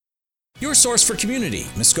Your source for community.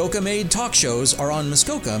 Muskoka-made talk shows are on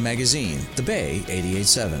Muskoka Magazine, The Bay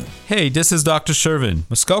 88.7. Hey, this is Dr. Shervin.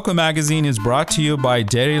 Muskoka Magazine is brought to you by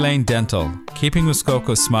Dairy Lane Dental, keeping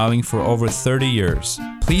Muskoka smiling for over 30 years.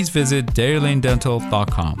 Please visit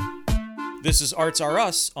dairylanedental.com. This is Arts Are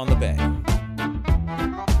Us on The Bay.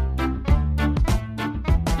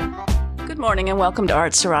 Good morning and welcome to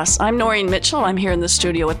Arts Are Us. I'm Noreen Mitchell. I'm here in the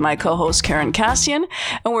studio with my co-host Karen Cassian,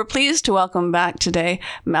 and we're pleased to welcome back today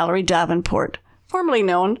Mallory Davenport, formerly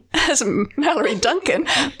known as Mallory Duncan,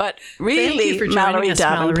 but really Mallory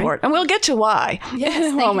Davenport. Mallory. And we'll get to why in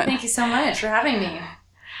a moment. Thank you so much for having me.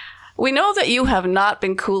 We know that you have not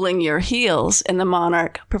been cooling your heels in the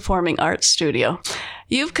Monarch Performing Arts Studio.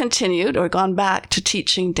 You've continued or gone back to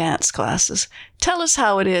teaching dance classes. Tell us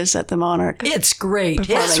how it is at the Monarch. It's great.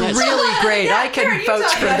 It's really great. Yeah, I can Karen,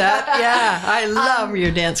 vouch for that. Yeah, I love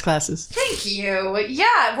your dance classes. Thank you.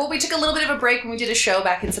 Yeah, well, we took a little bit of a break when we did a show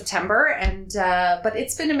back in September, and but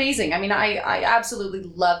it's been amazing. I mean, I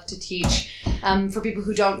absolutely love to teach. For people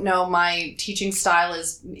who don't know, my teaching style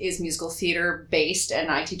is musical theater based, and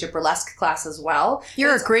I teach a burlesque class as well.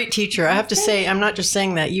 You're a great teacher. I have to say, I'm not just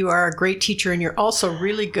saying that. You are a great teacher, and you're also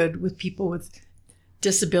really good with people with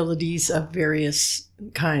disabilities of various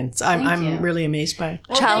kinds. I'm really amazed by it.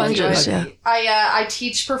 Well, challenges. Yeah. I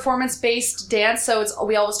teach performance-based dance, so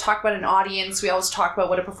we always talk about an audience. We always talk about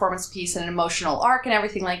what a performance piece and an emotional arc and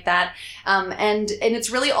everything like that. And it's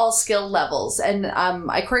really all skill levels. And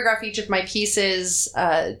I choreograph each of my pieces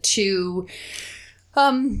to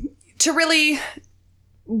really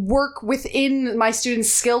work within my students'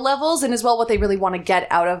 skill levels and as well what they really want to get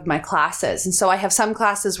out of my classes. And so I have some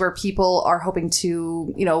classes where people are hoping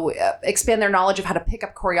to, expand their knowledge of how to pick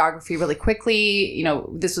up choreography really quickly.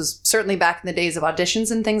 This was certainly back in the days of auditions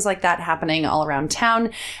and things like that happening all around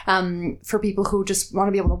town. For people who just want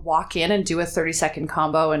to be able to walk in and do a 30-second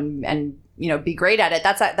combo and be great at it.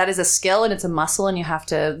 That is a skill and it's a muscle and you have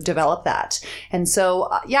to develop that. And so,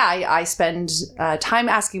 I spend time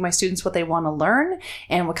asking my students what they want to learn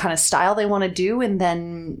and what kind of style they want to do. And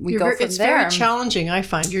then we go from there. It's very challenging, I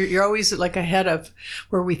find. You're always like ahead of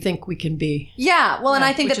where we think we can be. Yeah. Well, and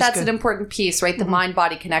I think that's an important piece, right? The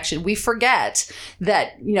mind-body connection. We forget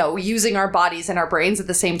that, using our bodies and our brains at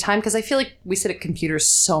the same time, because I feel like we sit at computers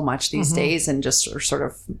so much these days and just are sort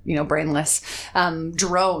of, brainless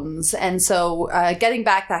drones. And so getting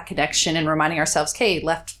back that connection and reminding ourselves, okay,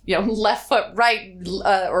 left foot right, left foot right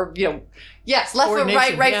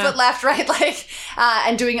foot left, right,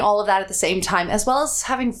 and doing all of that at the same time, as well as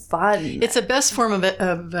having fun. It's the best form of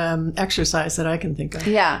exercise that I can think of.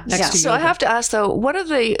 Yeah. So I have to ask though, what are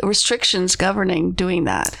the restrictions governing doing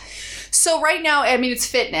that? So right now, it's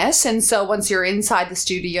fitness. And so once you're inside the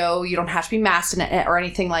studio, you don't have to be masked or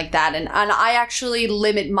anything like that. And I actually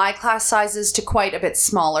limit my class sizes to quite a bit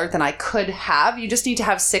smaller than I could have. You just need to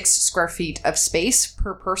have 6 square feet of space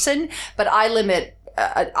per person. But I limit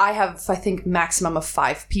I have, I think, maximum of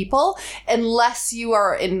 5 people, unless you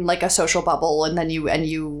are in like a social bubble, and then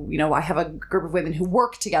I have a group of women who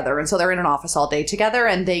work together, and so they're in an office all day together,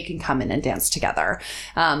 and they can come in and dance together.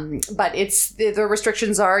 But it's the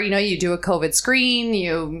restrictions are, you do a COVID screen,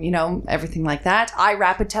 everything like that. I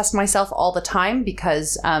rapid test myself all the time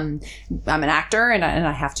because I'm an actor, and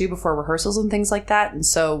I have to before rehearsals and things like that, and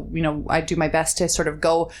so I do my best to sort of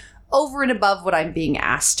go over and above what I'm being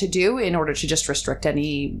asked to do in order to just restrict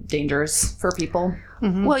any dangers for people.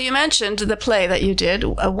 Mm-hmm. Well, you mentioned the play that you did,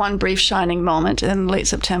 One Brief Shining Moment, in late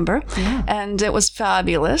September, and it was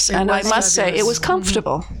fabulous. I must say, it was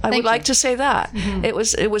comfortable. I would like to say that. It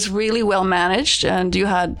was really well managed, and you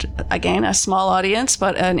had, again, a small audience,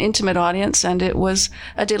 but an intimate audience, and it was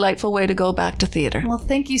a delightful way to go back to theater. Well,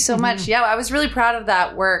 thank you so much. Yeah, I was really proud of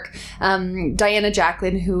that work. Diana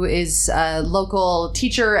Jacqueline, who is a local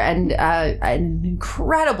teacher and an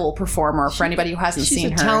incredible performer for anybody who hasn't seen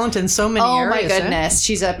her. She's a talent in so many areas. Oh my goodness.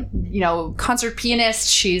 She's a concert pianist.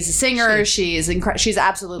 She's a singer. She's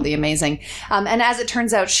absolutely amazing. And as it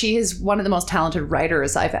turns out, she is one of the most talented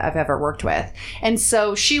writers I've ever worked with. And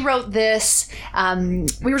so she wrote this.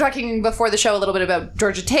 We were talking before the show a little bit about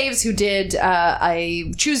Georgia Taves, who did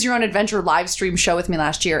a Choose Your Own Adventure live stream show with me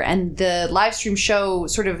last year. And the live stream show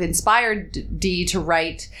sort of inspired Dee to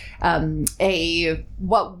write a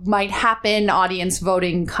what might happen audience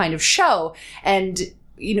voting kind of show. And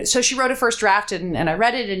so she wrote a first draft and I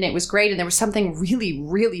read it and it was great. And there was something really,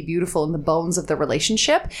 really beautiful in the bones of the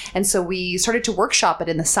relationship. And so we started to workshop it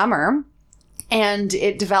in the summer. And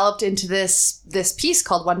it developed into this piece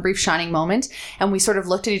called One Brief Shining Moment. And we sort of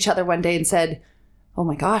looked at each other one day and said, oh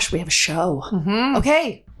my gosh, we have a show.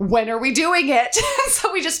 Okay, when are we doing it?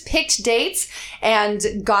 So we just picked dates and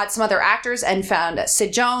got some other actors and found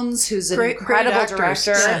Sid Jones, who's an incredible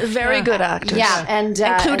director. Very good actors. Yeah, and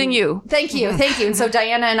including you. Thank you. And so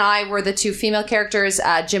Diana and I were the two female characters.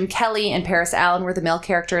 Jim Kelly and Paris Allen were the male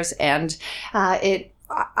characters, and it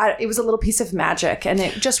was a little piece of magic, and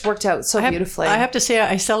it just worked out so beautifully. I have to say,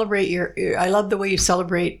 I celebrate I love the way you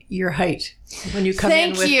celebrate your height when you come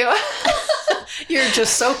in with. Thank you. You're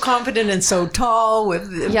just so confident and so tall.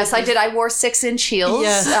 Yes, I did. I wore 6-inch heels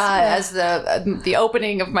as the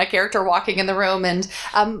opening of my character walking in the room, and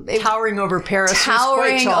towering over Paris.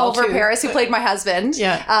 Towering over Paris, who played my husband.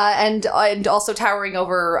 Yeah, and also towering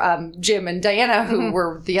over Jim and Diana, who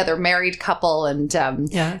were the other married couple. And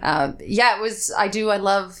it was.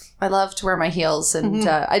 I love to wear my heels, and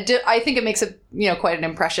I think it makes quite an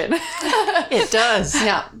impression. It does.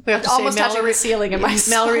 Yeah, we have to almost say, touching the ceiling in my.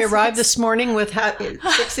 Mallory arrived this morning with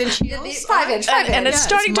 6-inch heels, 5-inch, and it's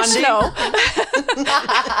starting to snow.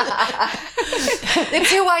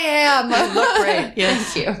 It's who I am. You look great.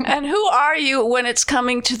 Yes. Thank you. And who are you when it's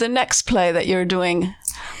coming to the next play that you're doing?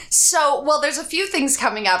 So, well, there's a few things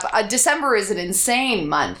coming up. December is an insane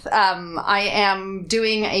month. I am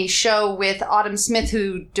doing a show with Autumn Smith,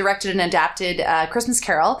 who directed and adapted Christmas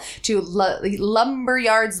Carol to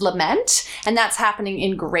Lumberyard's Lament, and that's happening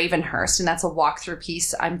in Gravenhurst, and that's a walkthrough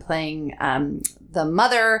piece. I'm playing the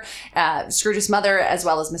mother, Scrooge's mother, as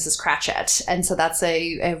well as Mrs. Cratchit. And so that's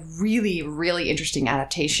a really, really interesting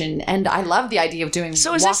adaptation. And I love the idea of doing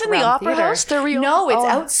So is this in the Opera House? No, it's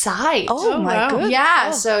outside. Oh, my goodness.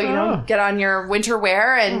 Yeah, so get on your winter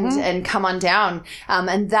wear and come on down.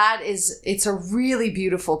 And it's a really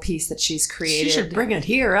beautiful piece that she's created. She should bring it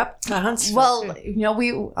here up to Huntsville.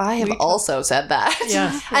 Well, I have also said that.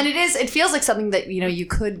 Yeah. And it feels like something that, you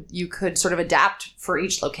could sort of adapt for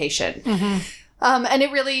each location. Mm-hmm. And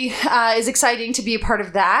it really is exciting to be a part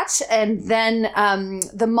of that. And then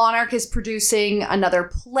the Monarch is producing another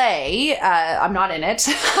play. I'm not in it.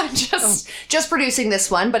 I'm just producing this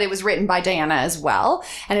one, but it was written by Diana as well.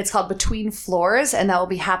 And it's called Between Floors, and that will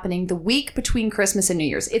be happening the week between Christmas and New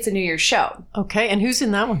Year's. It's a New Year's show. Okay, and who's in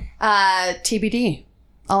that one? TBD.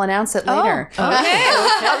 I'll announce it later. Oh,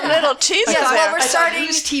 okay. A little teaser. Yes, well, we're starting.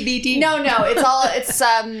 Who's TBD? No,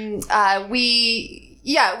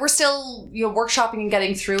 we're still workshopping and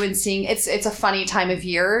getting through and seeing. It's a funny time of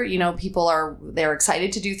year. People they're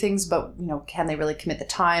excited to do things, but can they really commit the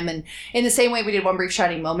time? And in the same way we did One Brief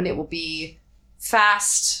Shining Moment, it will be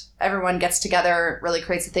fast. Everyone gets together, really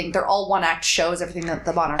creates a thing. They're all one-act shows, everything that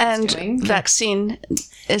the Monarch is doing. And vaccine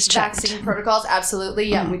is checked. Vaccine protocols, absolutely.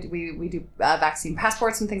 Yeah, we do vaccine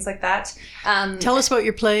passports and things like that. Tell us about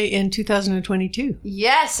your play in 2022.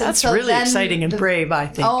 Yes. That's really exciting and brave, I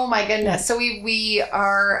think. Oh, my goodness. Yeah. So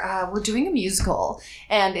we're doing a musical,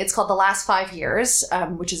 and it's called The Last 5 Years,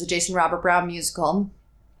 which is a Jason Robert Brown musical.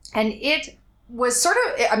 And it was sort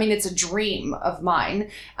of, it's a dream of mine.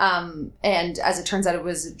 And as it turns out, it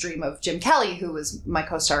was a dream of Jim Kelly, who was my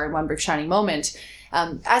co-star in One Brief Shining Moment.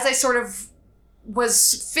 As I sort of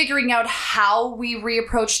was figuring out how we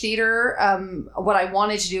reapproach theater, what I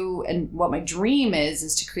wanted to do and what my dream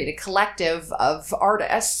is to create a collective of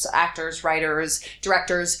artists, actors, writers,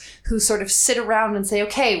 directors who sort of sit around and say,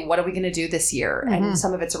 okay, what are we going to do this year? Mm-hmm. And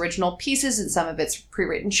some of it's original pieces and some of it's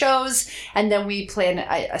pre-written shows. And then we plan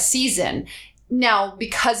a season. Now,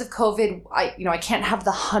 because of COVID, I can't have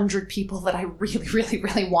the 100 people that I really, really,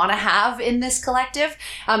 really want to have in this collective.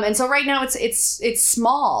 And so right now it's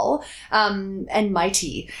small, and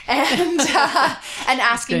mighty, and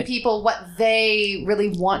asking people what they really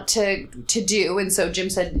want to do. And so Jim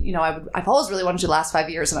said, I've always really wanted to do the last 5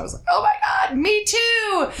 years. And I was like, oh my God, me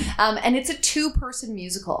too. And it's a 2-person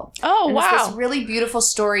musical. Oh, and wow. It's this really beautiful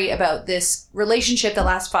story about this relationship that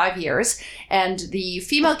lasts 5 years. And the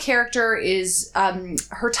female character is,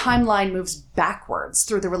 her timeline moves backwards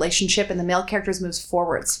through the relationship, and the male characters moves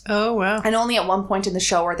forwards. Oh, wow. And only at one point in the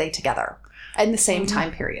show are they together in the same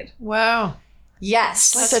time period. Wow.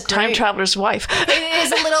 Yes. That's a time traveler's wife. It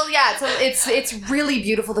is a little, yeah. It's really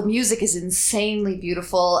beautiful. The music is insanely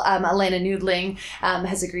beautiful. Elena Noodling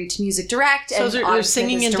has agreed to music direct. So and there's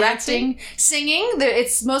singing and directing. Singing.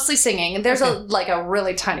 It's mostly singing. There's a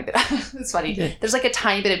really tiny bit. It's funny. Yeah. There's like a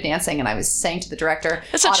tiny bit of dancing, and I was saying to the director,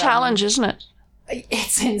 It's a challenge, isn't it?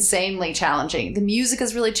 It's insanely challenging. The music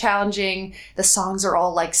is really challenging. The songs are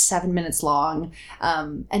all like 7 minutes long,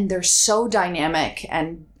 and they're so dynamic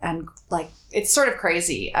and like it's sort of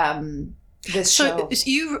crazy. this show. So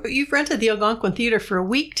you've rented the Algonquin Theatre for a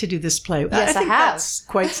week to do this play. Yes, I think have. That's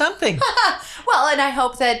quite something. Well, and I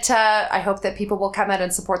hope that people will come out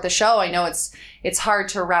and support the show. I know it's hard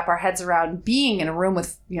to wrap our heads around being in a room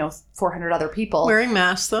with 400 other people Wearing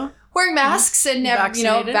masks, though. wearing masks and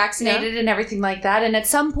vaccinated Yeah. and everything like that. And at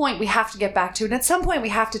some point we have to get back to it. And at some point we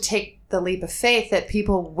have to take the leap of faith that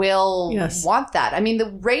people will want that. I mean, the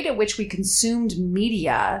rate at which we consumed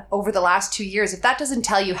media over the last 2 years, if that doesn't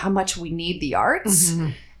tell you how much we need the arts,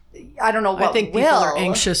 I don't know what I think will. people are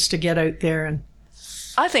anxious to get out there and.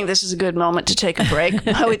 I think this is a good moment to take a break.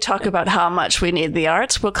 We talk about how much we need the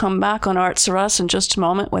arts. We'll come back on Arts Are Us in just a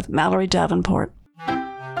moment with Mallory Davenport.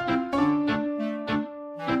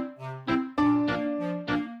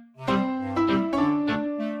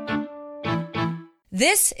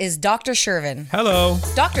 This is Dr. Shervin. Hello.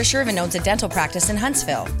 Dr. Shervin owns a dental practice in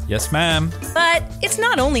Huntsville. Yes, ma'am. But it's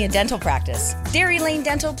not only a dental practice. Dairy Lane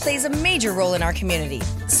Dental plays a major role in our community,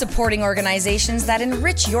 supporting organizations that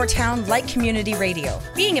enrich your town like community radio,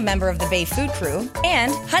 being a member of the Bay Food Crew,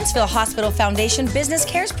 and Huntsville Hospital Foundation Business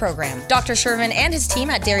Cares Program. Dr. Shervin and his team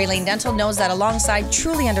at Dairy Lane Dental knows that alongside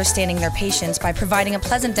truly understanding their patients by providing a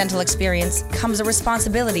pleasant dental experience comes a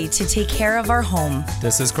responsibility to take care of our home.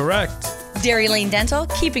 This is correct. Dairy Lane Dental,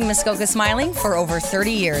 keeping Muskoka smiling for over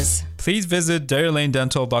 30 years. Please visit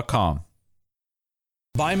DairyLaneDental.com.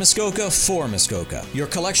 By Muskoka for Muskoka, your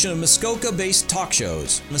collection of Muskoka-based talk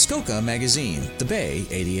shows. Muskoka Magazine, The Bay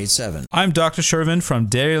 88.7. I'm Dr. Shervin from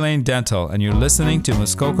Dairy Lane Dental, and you're listening to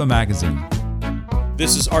Muskoka Magazine.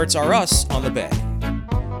 This is Arts Are Us on The Bay.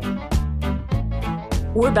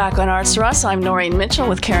 We're back on Arts Are Us. I'm Noreen Mitchell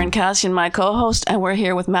with Karen Cassian, my co-host, and we're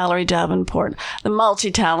here with Mallory Davenport, the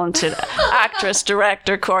multi-talented actress,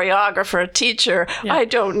 director, choreographer, teacher. Yeah. I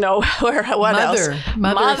don't know what else.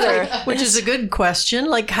 Mother. Which is a good question.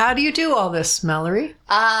 Like, how do you do all this, Mallory?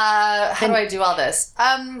 How do I do all this?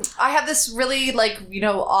 I have this really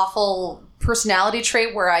awful personality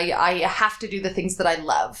trait where I have to do the things that I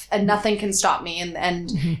love and nothing can stop me and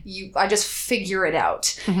I just figure it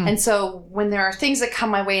out. And so when there are things that come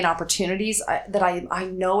my way and opportunities that I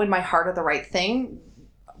know in my heart are the right thing,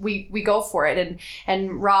 we go for it.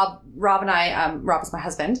 And Rob and I, Rob is my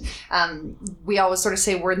husband, we always sort of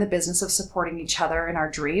say we're in the business of supporting each other in our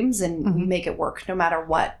dreams and we make it work no matter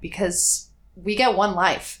what, because we get one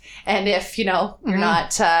life, and if you're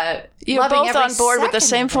not you're both on board with the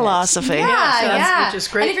same philosophy. Yeah, which is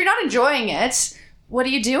great. And if you're not enjoying it, what are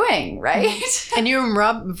you doing, right? And you and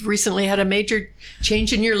Rob have recently had a major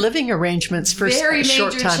change in your living arrangements for very a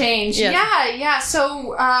short major time. Change. Yeah.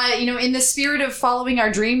 So, in the spirit of following our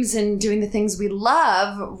dreams and doing the things we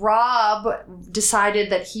love, Rob decided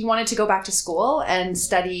that he wanted to go back to school and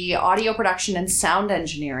study audio production and sound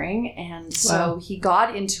engineering. And so he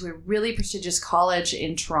got into a really prestigious college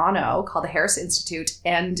in Toronto called the Harris Institute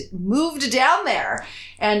and moved down there.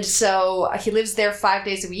 And so he lives there 5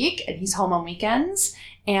 days a week and he's home on weekends.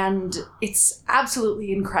 And it's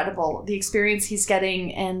absolutely incredible, the experience he's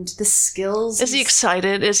getting and the skills. Is he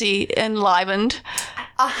excited? Is he enlivened?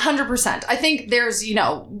 100%. I think there's,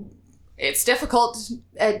 it's difficult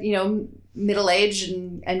at, middle age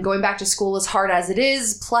and going back to school as hard as it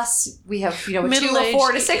is. Plus we have, a 2, a 4,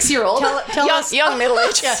 and a 6-year-old. Tell us. Young middle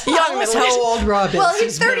age. Tell us how old Rob is. Well,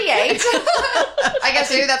 he's 38. I guess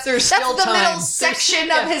maybe that's the middle section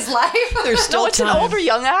of his life. There's still it's an over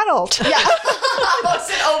young adult. Yeah. It's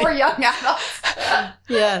an over young adult.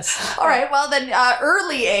 Yes. All right. Well, then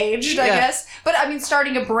early aged, I guess. But I mean,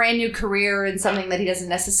 starting a brand new career in something that he doesn't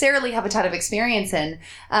necessarily have a ton of experience in.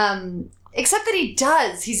 Except that he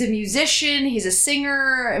does. He's a musician. He's a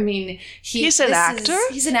singer. I mean, he's an actor.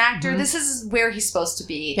 He's an actor. This is where he's supposed to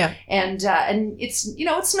be. Yeah. And it's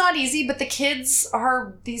it's not easy. But the kids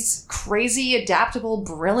are these crazy, adaptable,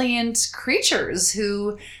 brilliant creatures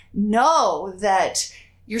who know that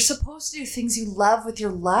you're supposed to do things you love with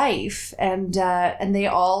your life. And they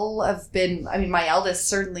all have been. I mean, my eldest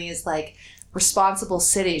certainly is like responsible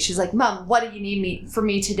city. She's like, Mom, what do you need from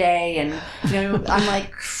me today? And I'm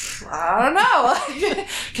like, I don't know.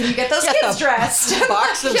 Can you get those kids dressed?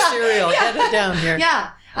 Box of cereal. Get it down here.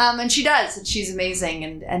 Yeah. And she does, and she's amazing,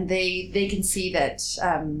 and they can see that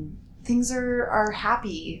things are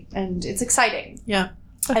happy and it's exciting. Yeah.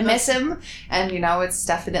 I miss him, and it's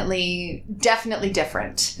definitely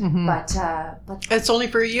different. But it's only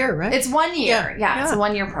for a year, right? It's 1 year. Yeah. It's a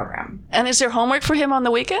 1 year program. And is there homework for him on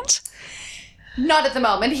the weekends? Not at the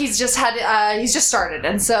moment. He's just started.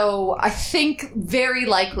 And so I think very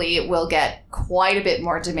likely it will get quite a bit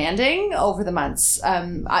more demanding over the months.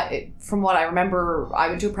 From what I remember, I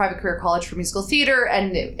went to a private career college for musical theater,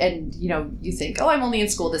 and you think, oh, I'm only in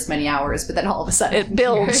school this many hours, but then all of a sudden it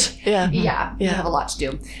builds. You have a lot to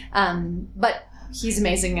do. But he's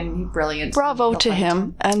amazing and brilliant. Bravo to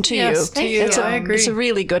him and to you. To you. I agree. It's a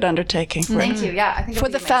really good undertaking. Thank you. Yeah, I think for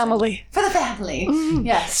the family. For the family.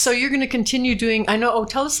 Yes. So you're going to continue doing.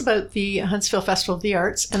 tell us about the Huntsville Festival of the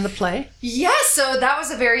Arts and the play. Yes, so that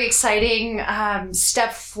was a very exciting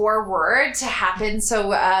step forward to happen. So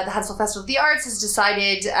the Huntsville Festival of the Arts has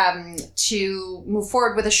decided to move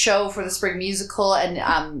forward with a show for the spring musical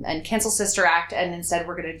and cancel Sister Act, and instead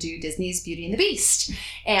we're going to do Disney's Beauty and the Beast,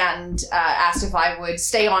 and asked if I would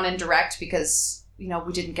stay on and direct because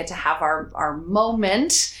we didn't get to have our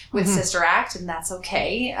moment with Sister Act, and that's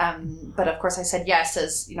okay. But of course I said yes,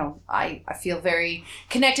 as I feel very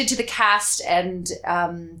connected to the cast, and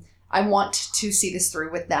I want to see this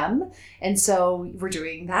through with them, and so we're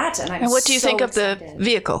doing that. And what do you think of the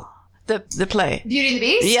vehicle? The play Beauty and the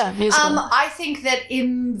Beast? Yeah, musical. I think that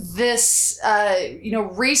in this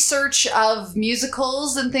research of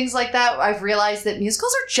musicals and things like that, I've realized that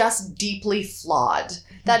musicals are just deeply flawed.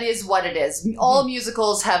 That is what it is. All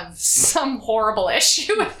musicals have some horrible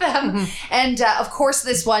issue with them. And of course,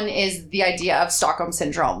 this one is the idea of Stockholm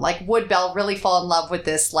Syndrome. Like, would Belle really fall in love with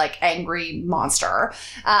this, angry monster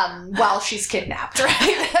while she's kidnapped,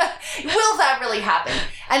 right? Will that really happen?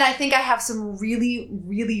 And I think I have some really,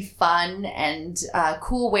 really fun and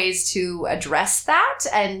cool ways to address that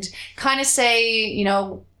and kind of say, we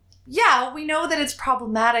know that it's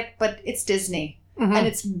problematic, but it's Disney and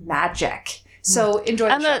it's magic. So enjoy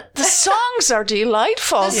the show. The songs are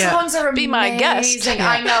delightful. The songs are amazing. Be my guest.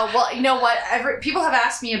 I know. Well, you know what? People have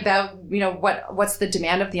asked me about, what's the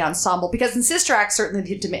demand of the ensemble? Because in Sister Act, certainly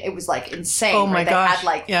it was insane. Oh my gosh.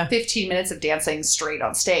 They had 15 minutes of dancing straight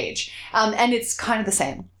on stage. And it's kind of the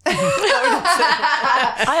same.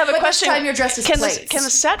 I have a question. This time you're dressed as plates. Can the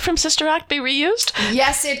set from Sister Act be reused?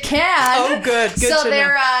 Yes, it can. Oh, good. So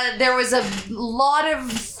there was a lot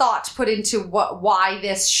of thought put into why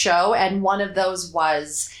this show, and one of those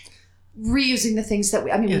was reusing the things that we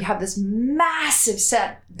have this massive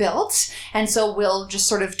set built, and so we'll just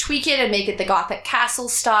sort of tweak it and make it the Gothic castle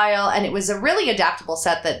style. And it was a really adaptable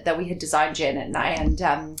set that we had designed, Janet and I,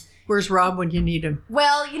 and where's Rob when you need him?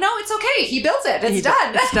 Well, it's okay. He built it. It's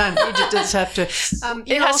done. It's done. You just does have to.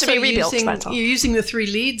 It has to be rebuilt. You're using the 3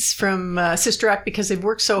 leads from Sister Act because they've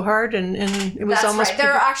worked so hard, and it was That's almost. Right.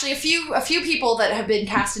 There are actually a few people that have been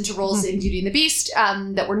cast into roles in Beauty and the Beast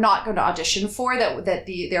that we're not going to audition for.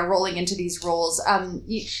 They're rolling into these roles.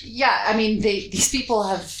 These people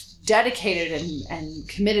have dedicated and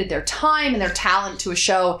committed their time and their talent to a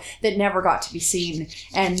show that never got to be seen,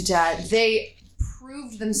 and they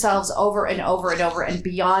proved themselves over and over and over, and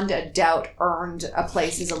beyond a doubt earned a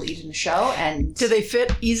place as a lead in the show. And do they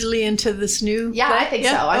fit easily into this new play? I think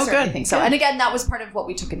so. I certainly think so. Good. And again, that was part of what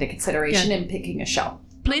we took into consideration in picking a show.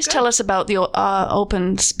 Please tell us about the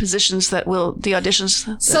open positions the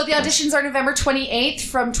auditions. So the auditions are November 28th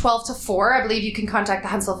from 12 to 4. I believe you can contact the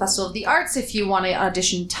Huntsville Festival of the Arts if you want an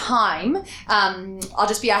audition time. I'll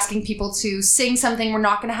just be asking people to sing something. We're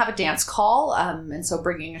not going to have a dance call. And so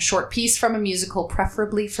bringing a short piece from a musical,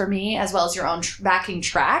 preferably for me, as well as your own backing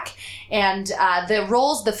track. And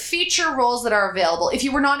the feature roles that are available. If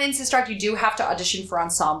you were not in Sister Act, you do have to audition for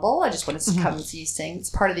ensemble. I just wanted to come and see you sing.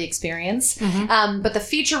 It's part of the experience. But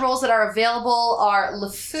the feature roles that are available are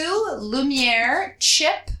Le Fou, Lumiere,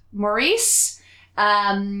 Chip, Maurice,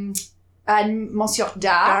 and Monsieur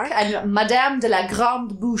Dark, and Madame de la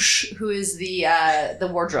Grande Bouche, who is the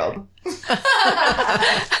wardrobe.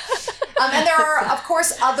 And there are, of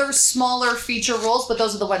course, other smaller feature roles, but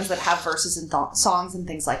those are the ones that have verses and songs and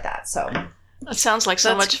things like that. So it sounds like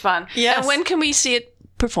so much fun. Yes. And when can we see it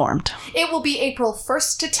performed? It will be April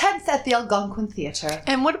 1st to 10th at the Algonquin Theatre.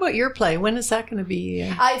 And what about your play? When is that going to be?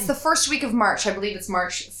 It's the first week of March. I believe it's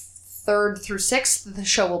March 3rd through 6th. The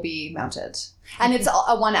show will be mounted. And it's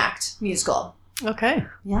a one-act musical. Okay.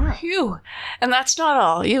 Yeah. Phew. And that's not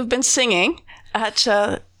all. You've been singing at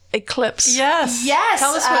Eclipse. Yes.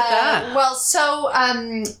 Tell us about that. Well, so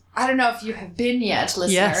I don't know if you have been yet,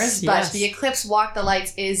 listeners, but the Eclipse Walk the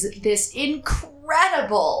Lights is this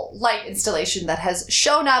incredible light installation that has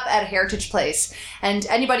shown up at Heritage Place. And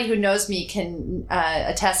anybody who knows me can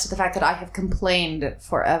attest to the fact that I have complained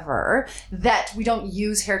forever that we don't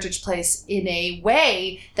use Heritage Place in a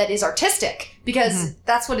way that is artistic. because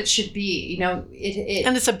that's what it should be.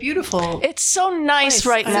 And it's a beautiful. It's so nice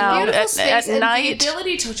right It's now a beautiful at space, and night. the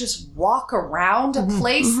ability to just walk around a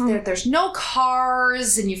place. There's no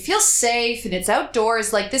cars, and you feel safe, and it's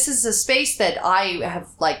outdoors. Like, this is a space that I have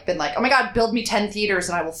been like, oh my God, build me 10 theaters,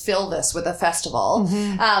 and I will fill this with a festival.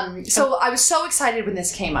 So I was so excited when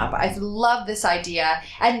this came up. I love this idea,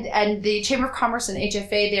 and the Chamber of Commerce and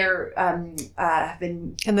HFA there have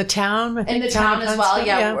been in the town, I think, in the town as well,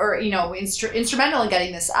 yeah. or instrumental in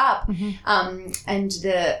getting this up. And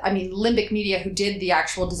Limbic Media, who did the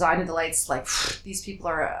actual design of the lights, these people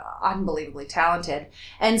are unbelievably talented,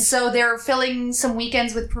 and so they're filling some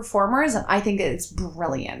weekends with performers, and I think it's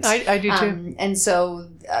brilliant. I do too. And so,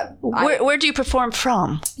 where do you perform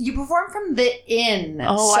from? You perform from the inn.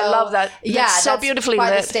 Oh, I love that. Yeah, it's so that's beautifully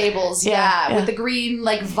by lit. the stables. Yeah, with the green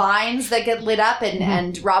vines that get lit up,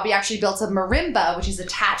 and Robbie actually built a marimba, which is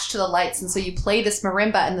attached to the lights, and so you play this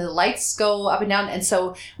marimba, and the lights go up and down, and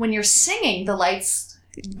so when you're singing, the lights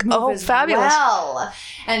move as fabulous. well.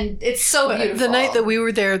 And it's so beautiful. The night that we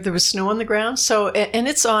were there was snow on the ground. So, and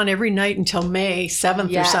it's on every night until May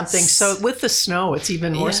 7th or something. So with the snow, it's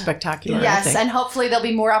even more spectacular. Yes, I think. and hopefully there'll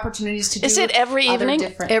be more opportunities to do. Is it every evening?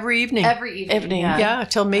 Every evening. Every evening. Yeah,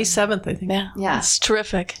 till May 7th, I think. Yeah. It's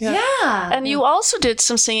terrific. Yeah. And you also did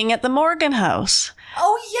some singing at the Morgan House.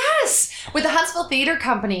 Oh, yes, with the Huntsville Theatre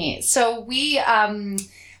Company. So we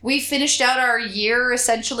finished out our year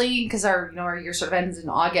essentially because our year sort of ends in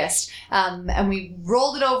August, and we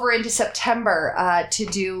rolled it over into September to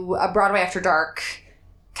do a Broadway After Dark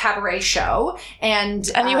cabaret show, and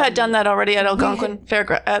you had done that already at Algonquin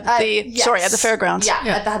Fairgrounds at the fairgrounds. Yeah,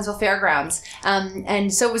 at the Huntsville Fairgrounds.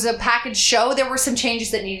 And so it was a package show. There were some changes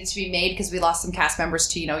that needed to be made because we lost some cast members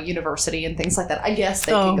to university and things like that. I guess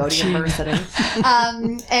they can go to university.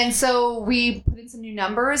 And so we put in some new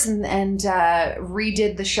numbers and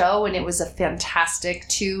redid the show, and it was a fantastic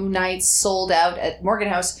 2 nights sold out at Morgan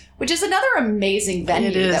House, which is another amazing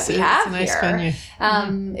venue that we have here. It's a nice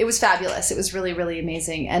venue. It was fabulous. It was really, really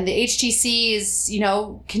amazing. And the HTC is,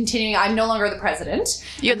 continuing. I'm no longer the president.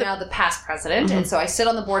 I'm now the past president. And so I sit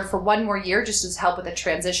on the board for 1 more year just as help with a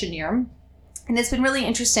transition year. And it's been really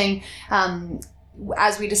interesting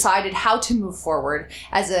as we decided how to move forward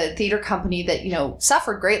as a theater company that,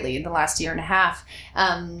 suffered greatly in the last year and a half.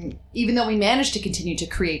 Even though we managed to continue to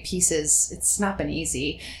create pieces, it's not been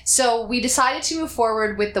easy. So we decided to move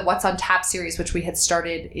forward with the What's on Tap series, which we had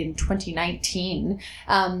started in 2019,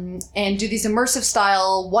 and do these immersive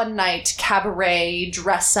style 1-night cabaret,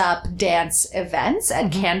 dress up, dance events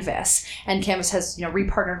at Canvas. And Canvas has,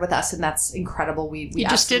 repartnered with us, and that's incredible. We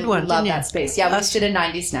just did one. Love that space. Yeah, we just did a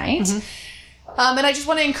 90s night. And I just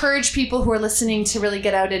want to encourage people who are listening to really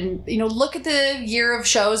get out and, look at the year of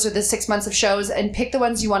shows or the 6 months of shows and pick the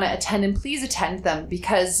ones you want to attend, and please attend them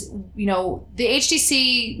because, the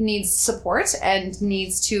HDC needs support and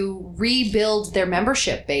needs to rebuild their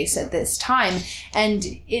membership base at this time. And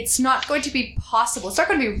it's not going to be possible. It's not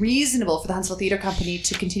going to be reasonable for the Huntsville Theatre Company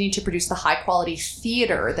to continue to produce the high quality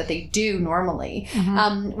theater that they do normally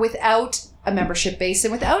without a membership base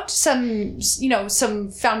and without some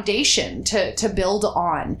foundation to build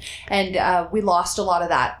on. And we lost a lot of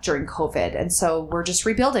that during COVID. And so we're just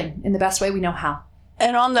rebuilding in the best way we know how.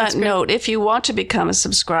 And on that note, if you want to become a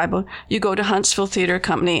subscriber, you go to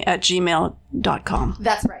huntsvilletheatrecompany@gmail.com.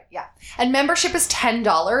 That's right, yeah. And membership is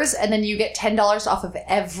 $10, and then you get $10 off of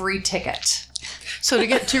every ticket. So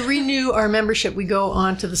to renew our membership, we go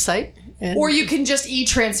onto the site. Or you can just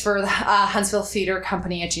e-transfer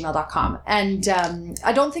huntsvilletheatrecompany@gmail.com. And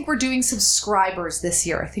I don't think we're doing subscribers this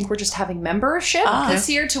year. I think we're just having membership this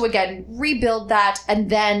year to, again, rebuild that and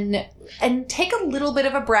take a little bit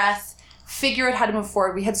of a breath, figure out how to move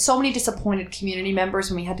forward. We had so many disappointed community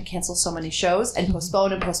members when we had to cancel so many shows and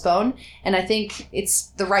postpone. And I think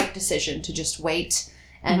it's the right decision to just wait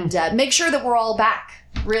and make sure that we're all back,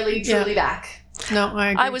 really, truly back. No,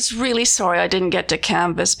 I agree. I was really sorry I didn't get to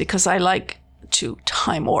Canvas because I like to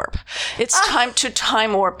time warp. It's time to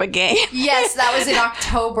time warp again. Yes, that was in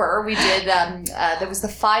October. We did, there was the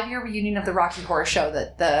 5-year reunion of the Rocky Horror Show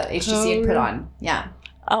that the HTC had put on. Yeah.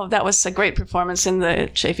 Oh, that was a great performance in the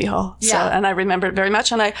Chaffee Hall. So, Yeah. and I remember it very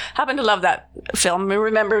much. And I happen to love that film. I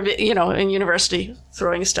remember, in university,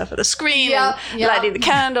 throwing stuff at the screen and lighting the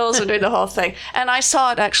candles and doing the whole thing. And I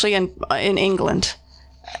saw it actually in England.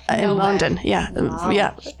 In London, yeah.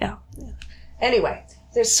 Anyway,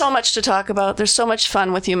 There's so much to talk about. There's so much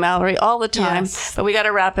fun with you, Mallory, all the time. Yes. But we got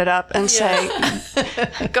to wrap it up and say,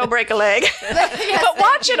 go break a leg. But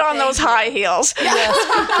watch it on those high heels. Yes.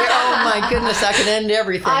 Oh my goodness, that could end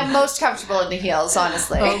everything. I'm most comfortable in the heels,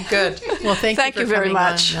 honestly. Oh, good. Well, thank you for very coming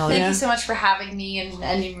much. on, Melody. Thank you so much for having me.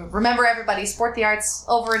 And you remember, everybody, support the arts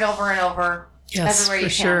over and over and over. Yes, everywhere for you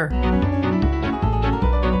can. sure.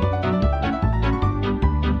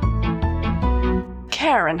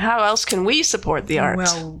 Karen, how else can we support the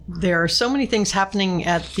arts? Well, there are so many things happening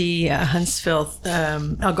at the Huntsville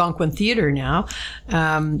Algonquin Theatre now.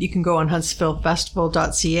 You can go on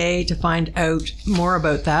huntsvillefestival.ca to find out more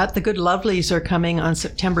about that. The Good Lovelies are coming on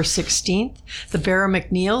September 16th. The Barra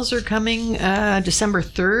McNeils are coming December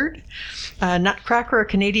 3rd. Nutcracker, A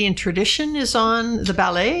Canadian Tradition is on the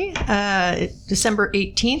ballet December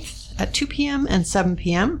 18th. At 2 p.m. and 7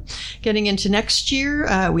 p.m. Getting into next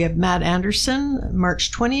year, we have Matt Anderson,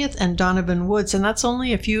 March 20th, and Donovan Woods. And that's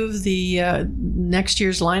only a few of the next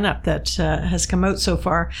year's lineup that has come out so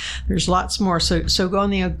far. There's lots more. So go on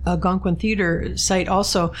the Algonquin Theatre site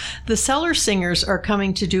also. The Cellar Singers are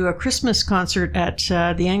coming to do a Christmas concert at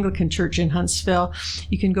the Anglican Church in Huntsville.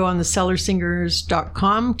 You can go on the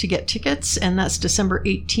cellarsingers.com to get tickets, and that's December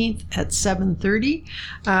 18th at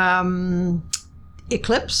 7:30.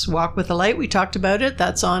 Eclipse, Walk with the Light, we talked about it.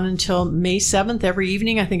 That's on until May 7th every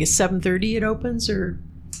evening. I think it's 7:30 it opens, or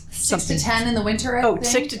 6 to 10 in the winter, I think.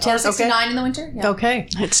 6 to 10, Or 6 to okay. 9 in the winter. Yeah. Okay.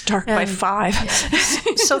 It's dark by 5.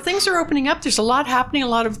 So things are opening up. There's a lot happening, a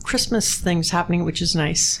lot of Christmas things happening, which is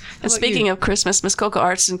nice. And speaking of Christmas, Muskoka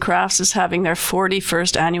Arts and Crafts is having their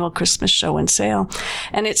 41st annual Christmas show and sale.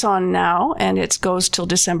 And it's on now, and it goes till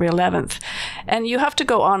December 11th. And you have to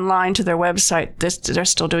go online to their website. They're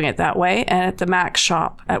still doing it that way. And at the MAC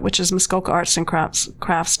shop, which is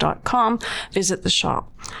muskokaartsandcrafts.com, visit the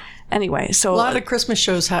shop. Anyway, so a lot of Christmas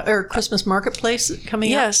shows or Christmas marketplace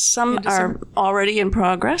coming up. Yes, some are already in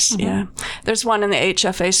progress. Mm-hmm. Yeah, there's one in the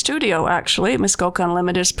HFA studio actually. Muskoka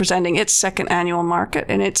Unlimited is presenting its second annual market,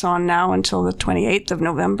 and it's on now until the 28th of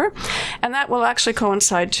November, and that will actually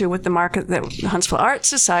coincide too with the market that the Huntsville Art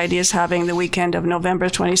Society is having the weekend of November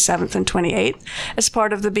 27th and 28th as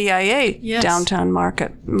part of the BIA downtown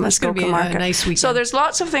market, Muskoka Market. A nice weekend. So there's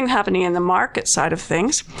lots of things happening in the market side of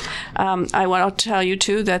things. I want to tell you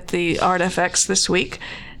too that the Art FX this week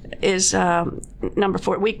is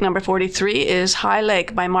week number 43 is High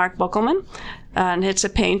Lake by Mark Buckelman. And it's a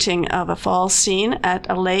painting of a fall scene at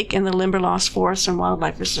a lake in the Limberlost Forest and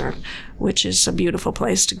Wildlife Reserve, which is a beautiful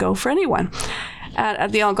place to go for anyone.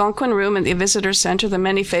 At the Algonquin Room in the Visitor Center, The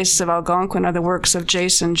Many Faces of Algonquin are the works of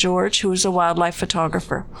Jason George, who is a wildlife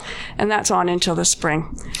photographer. And that's on until the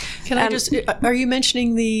spring. Are you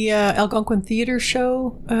mentioning the Algonquin Theatre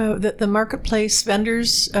show that the marketplace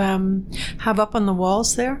vendors have up on the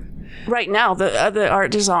walls there? Right now, the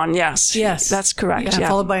art is on, yes. Yes. That's correct, yeah.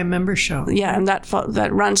 Followed by a member show. Yeah, and that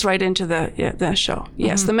runs right into the show.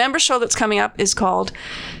 Yes, mm-hmm. The member show that's coming up is called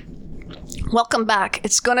Welcome Back.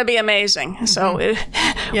 It's going to be amazing. Mm-hmm. So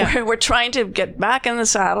we're trying to get back in the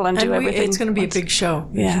saddle and do everything. It's going to be a big show.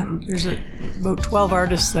 Yeah. There's about 12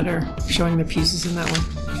 artists that are showing their pieces in that one.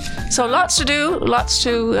 So lots to do, lots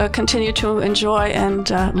to continue to enjoy, and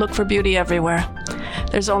look for beauty everywhere.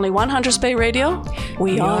 There's only one Hunters Bay Radio.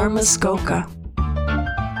 We are Muskoka.